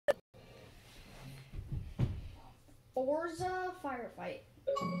Forza Firefight.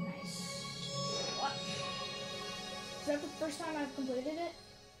 Nice. What? Is that the first time I've completed it?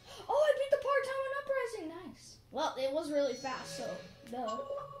 Oh, I beat the part-time and uprising. Nice. Well, it was really fast, so duh.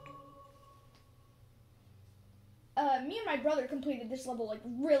 Me and my brother completed this level like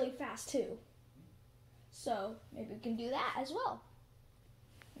really fast too. So maybe we can do that as well.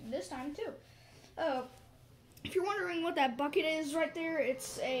 This time too. If you're wondering what that bucket is right there,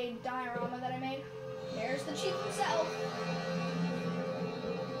 it's a diorama that I made. There's the chief himself.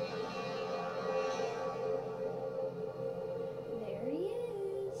 There he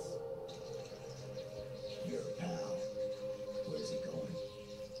is. Your pal. Where's he going?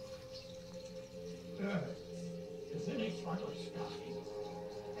 The next one was starting.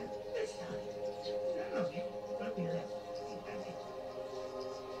 And this time, okay, don't be left.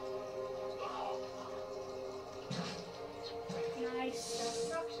 Nice. The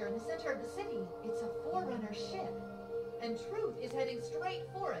structure in the center of the city, it's a Forerunner ship. And Truth is heading straight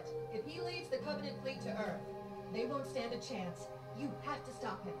for it. If he leads the Covenant fleet to Earth, they won't stand a chance. You have to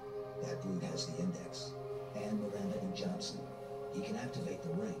stop him. That brute has the index. And Miranda and Johnson. He can activate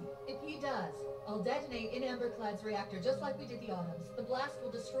the ring. If he does, I'll detonate in Amberclad's reactor just like we did the Autumns. The blast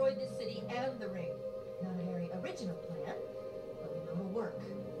will destroy this city and the ring. Not a very original plan, but we know it'll work.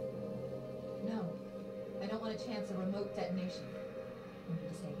 No, I don't want to chance a remote detonation. We need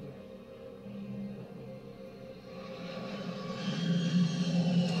to stay here.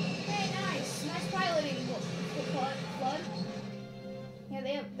 Hey, nice. Nice piloting, Flood.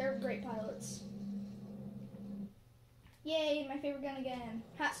 Yeah, they're great pilots. Yay, my favorite gun again.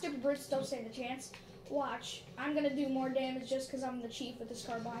 Hot stupid Brits don't stand a chance. Watch, I'm gonna do more damage just because I'm the chief with this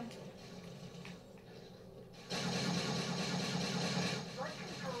carbine.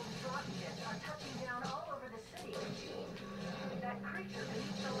 Blood-controlled dropships are touching down all over the city. That creature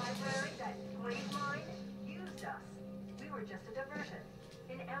beneath the library, that grave mine, used us. We were just a diversion.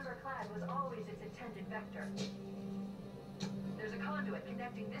 In Amberclad was always its intended vector. There's a conduit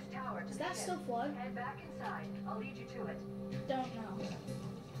connecting this tower to Is the that ship. still Flood? Head back inside. I'll lead you to it. Don't know.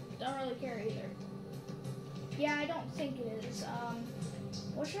 Don't really care either. Yeah, I don't think it is.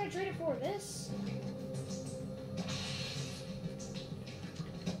 What should I trade it for? This?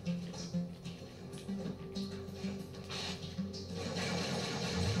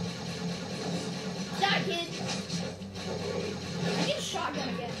 Die, kid! I need a shotgun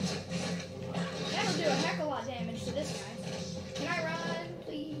again. That'll do a heck of a lot of damage to this guy. Can I run,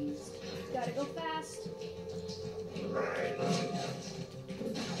 please? Gotta go fast.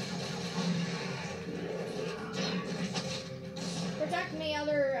 Protect me,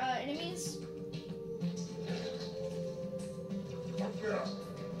 other enemies.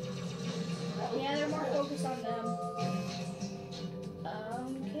 Yeah, they're more focused on them.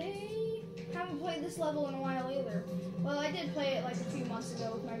 Okay. Haven't played this level in a while either. Well, I did play it like a few months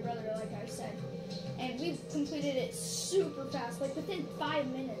ago with my brother, like I said. And we've completed it super fast, like within 5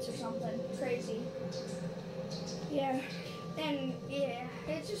 minutes or something. Crazy. Yeah. And yeah,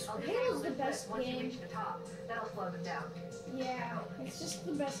 it's just Halo's the best Once you game. reach the top, that'll slow them down. Yeah, it's just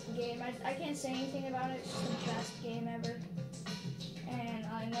the best game. I can't say anything about it. It's just the best game ever. And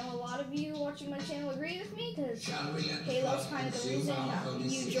I know a lot of you watching my channel agree with me because Halo's kind of the reason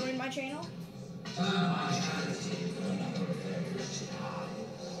you joined my channel.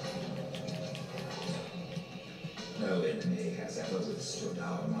 No enemy has ever withstood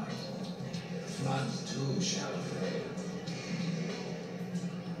our might. None too shall fail.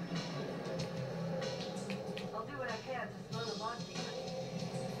 I'll do what I can to slow the launch sequence.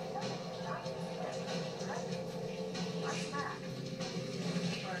 I'm back.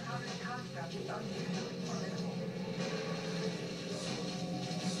 Our common construct is unusually formidable.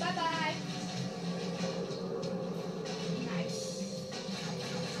 Bye-bye. Nice.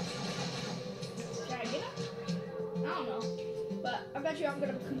 Should I get him? I don't know. But I bet you I'm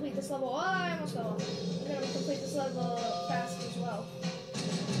going to complete this level. Oh, I almost fell off. I'm going to complete this level fast as well.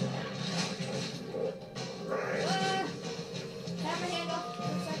 Have my hand up for a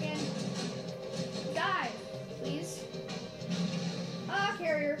second. Die, please.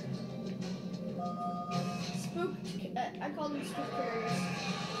 Carrier. Spook. I call them spook carriers.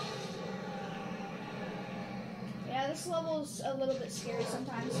 Yeah, this level's a little bit scary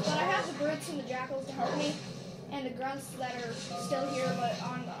sometimes, but I have the Brutes and the Jackals to help me, and the Grunts that are still here but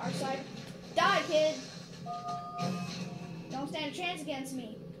on our side. Die, kid! Don't stand a chance against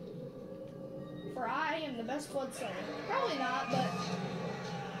me. For I am the best Flood Slayer. Probably not, but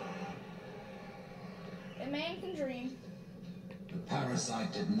a man can dream. The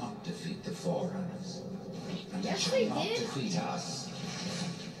parasite did not defeat the Forerunners. And Yes, it they shall not did. defeat us.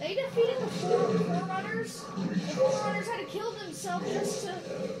 They they defeated the Forerunners. The Forerunners had to kill themselves just to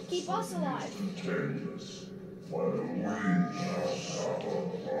keep us alive. Instantaneous, while we shall suffer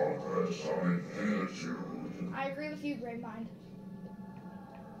progress of infinitude. I agree with you, Great Mind.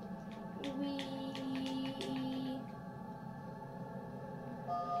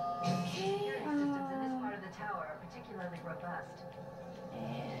 Security systems in this part of the tower are particularly robust.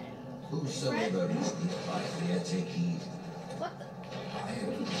 And Whosoever is defied here, take heed. what the? I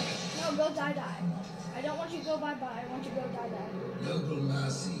am No, go die. I don't want you to go bye-bye. I want you to go die. Noble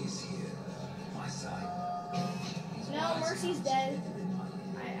Mercy is here, my side. His No, wise Mercy's counsel dead. is in my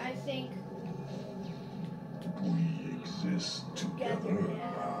ear. I think We exist together together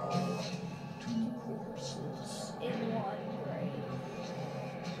now. now, Two corpses. in one grave.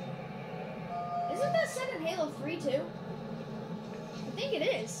 Isn't that set in Halo 3 too? I think it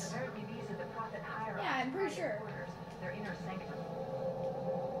is. Apparently these are the Prophet hierarchs. Yeah, I'm pretty sure. Quarters, their inner sanctum.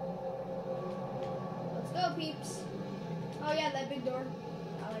 Let's go, peeps. Oh yeah, that big door.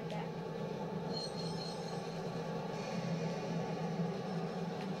 I like that.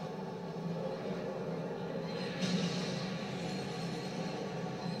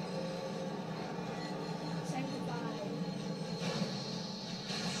 Sanctified.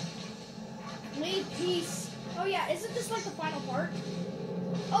 Leave peace. Oh yeah, isn't this like the final part?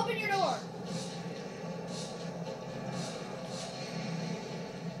 Open your door.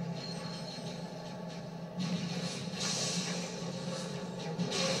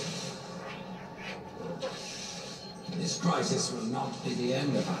 This crisis will not be the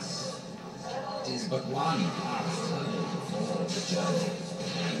end of us. It is but one path before the journey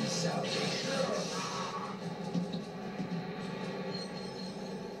and salvation.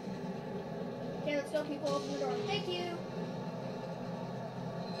 Okay, let's go, people. Open the door. Thank you.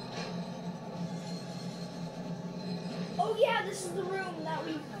 Oh yeah, this is the room that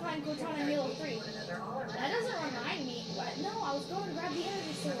we find Cortana in Halo 3. That doesn't remind me, but no, I was going to grab the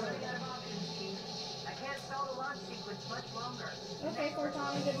energy sword. I can't stall the launch sequence much longer. Okay,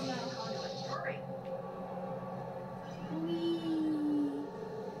 Cortana, good to know. Conduit, hurry! Whee.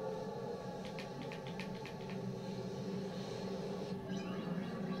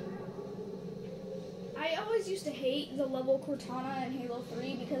 I always used to hate the level Cortana in Halo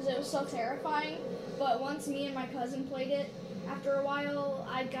 3 because it was so terrifying, but once me and my cousin played it, after a while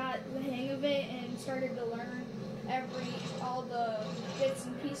I got the hang of it and started to learn all the bits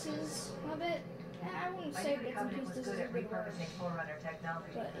and pieces of it. I wouldn't I say knew the bits and Covenant was pieces good is a at good word. repurposing Forerunner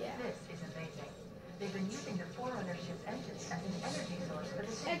technology, But, but yeah. this is amazing. They've been using the Forerunner ship's engines as an energy source for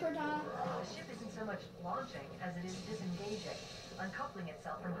the Hey, city. Cortana. The ship isn't so much launching as it is disengaging, uncoupling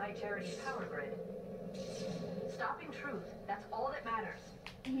itself from High Charity's power grid. Stopping truth, that's all that matters.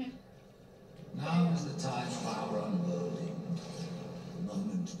 Now is the time of our unfolding. The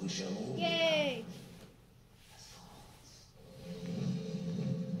moment we shall all Yay!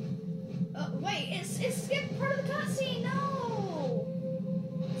 Wait, it skipped part of the cutscene. No,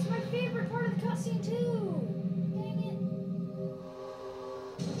 it's my favorite part of the cutscene too. Dang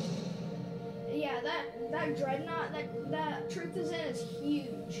it! Yeah, that dreadnought that Truth is in is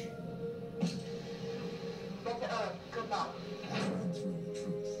huge. Get to Earth, good luck. I've run through the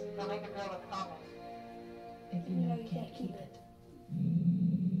truth. They'll make a deal with promise. If You know you can't keep it.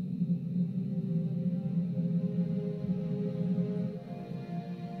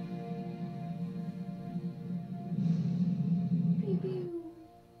 Pew pew.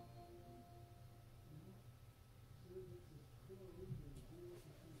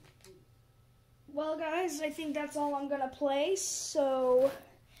 Well, guys, I think that's all I'm gonna play. So,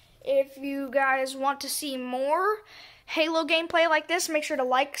 if you guys want to see more Halo gameplay like this, make sure to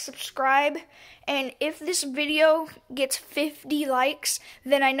like, subscribe, and if this video gets 50 likes,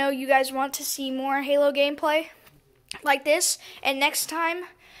 then I know you guys want to see more Halo gameplay like this, and next time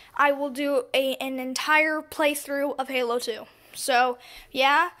I will do an entire playthrough of Halo 2. So,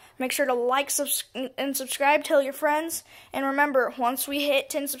 yeah, make sure to like and subscribe, tell your friends, and remember, once we hit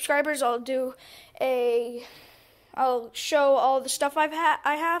 10 subscribers, I'll show all the stuff I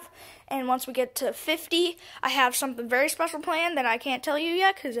have, and once we get to 50, I have something very special planned that I can't tell you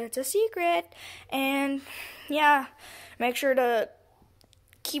yet because it's a secret. And yeah, make sure to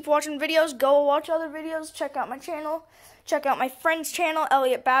keep watching videos, go watch other videos, check out my channel, check out my friend's channel,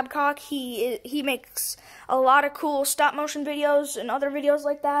 Elliot Babcock. He makes a lot of cool stop motion videos and other videos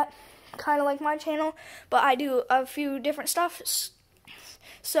like that, kind of like my channel, but I do a few different stuff.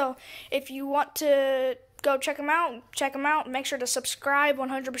 So if you want to go check him out. Make sure to subscribe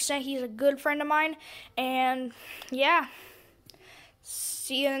 100%. He's a good friend of mine. And yeah,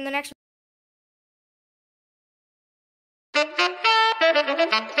 see you in the next